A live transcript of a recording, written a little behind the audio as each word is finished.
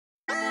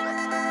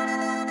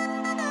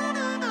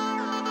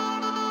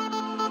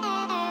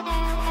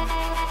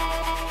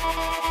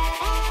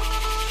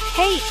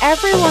Hey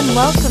everyone,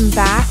 welcome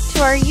back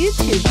to our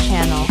YouTube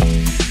channel.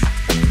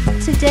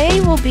 Today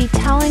we'll be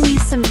telling you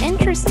some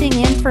interesting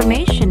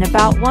information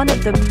about one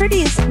of the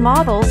prettiest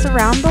models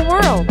around the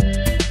world.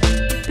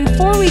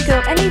 Before we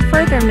go any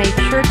further, make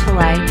sure to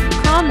like,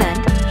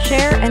 comment,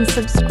 share and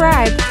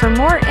subscribe for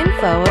more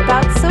info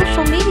about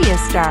social media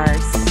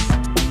stars.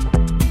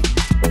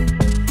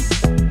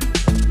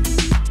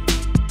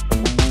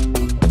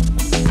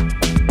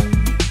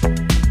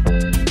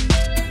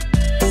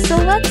 So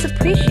let's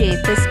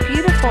appreciate this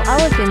beautiful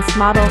elegance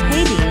model,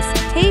 Hades.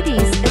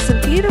 Hades is a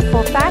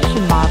beautiful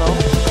fashion model,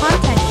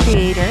 content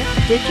creator,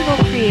 digital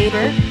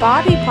creator,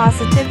 body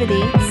positivity,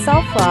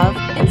 self-love,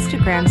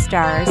 Instagram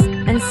stars,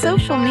 and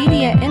social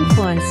media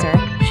influencer.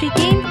 She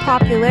gained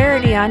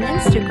popularity on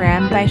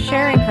Instagram by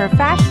sharing her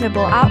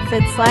fashionable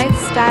outfits,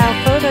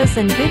 lifestyle photos,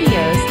 and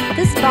videos.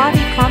 This body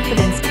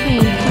confidence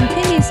queen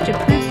continues to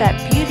prove that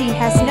beauty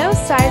has no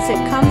size, it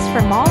comes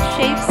from all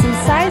shapes and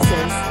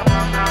sizes.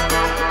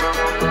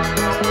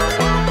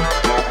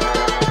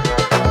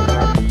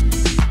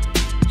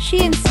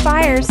 She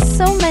inspires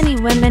so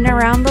many women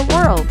around the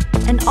world,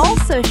 and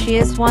also she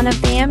is one of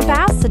the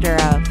ambassador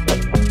of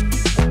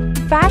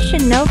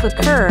Fashion Nova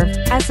Curve.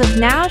 As of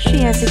now, she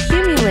has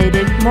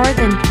accumulated more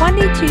than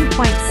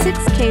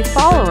 22.6k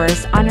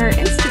followers on her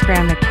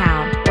Instagram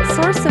account.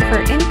 Source of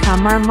her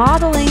income are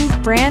modeling,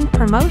 brand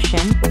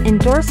promotion,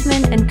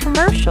 endorsement, and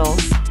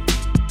commercials.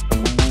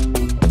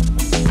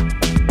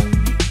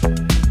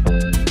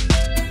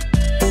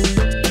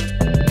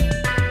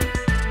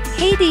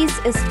 Hades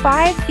is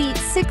 5 feet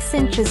 6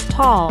 inches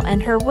tall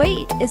and her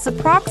weight is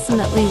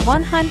approximately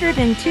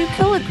 102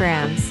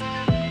 kilograms.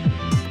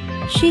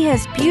 She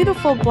has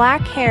beautiful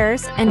black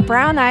hairs and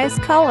brown eyes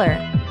color.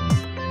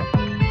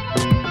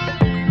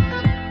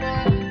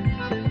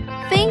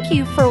 Thank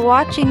you for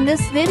watching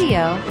this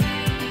video.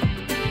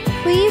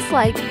 Please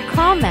like,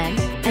 comment,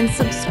 and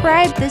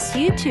subscribe this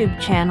YouTube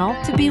channel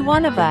to be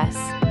one of us.